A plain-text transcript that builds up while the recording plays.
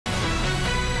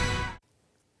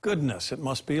Goodness, it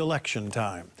must be election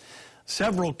time.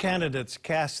 Several candidates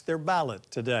cast their ballot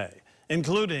today,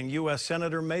 including U.S.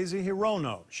 Senator Mazie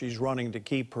Hirono. She's running to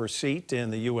keep her seat in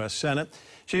the U.S. Senate.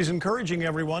 She's encouraging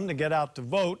everyone to get out to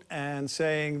vote and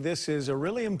saying this is a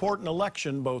really important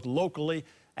election both locally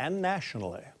and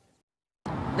nationally.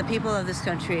 The people of this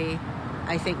country,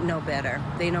 I think, know better.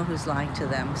 They know who's lying to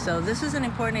them. So this is an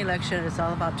important election. It's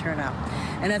all about turnout.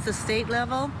 And at the state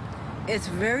level, it's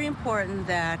very important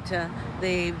that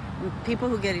the people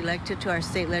who get elected to our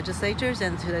state legislatures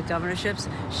and to the governorships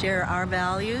share our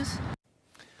values.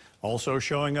 Also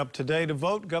showing up today to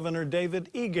vote, Governor David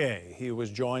Ige. He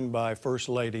was joined by First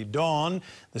Lady Dawn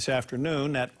this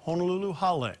afternoon at Honolulu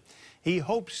Hale. He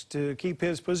hopes to keep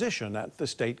his position at the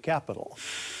state capitol.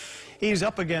 He's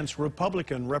up against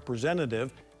Republican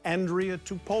Representative Andrea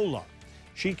Tupola.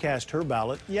 She cast her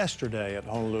ballot yesterday at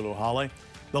Honolulu Hale.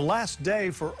 The last day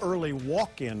for early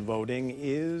walk-in voting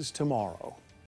is tomorrow.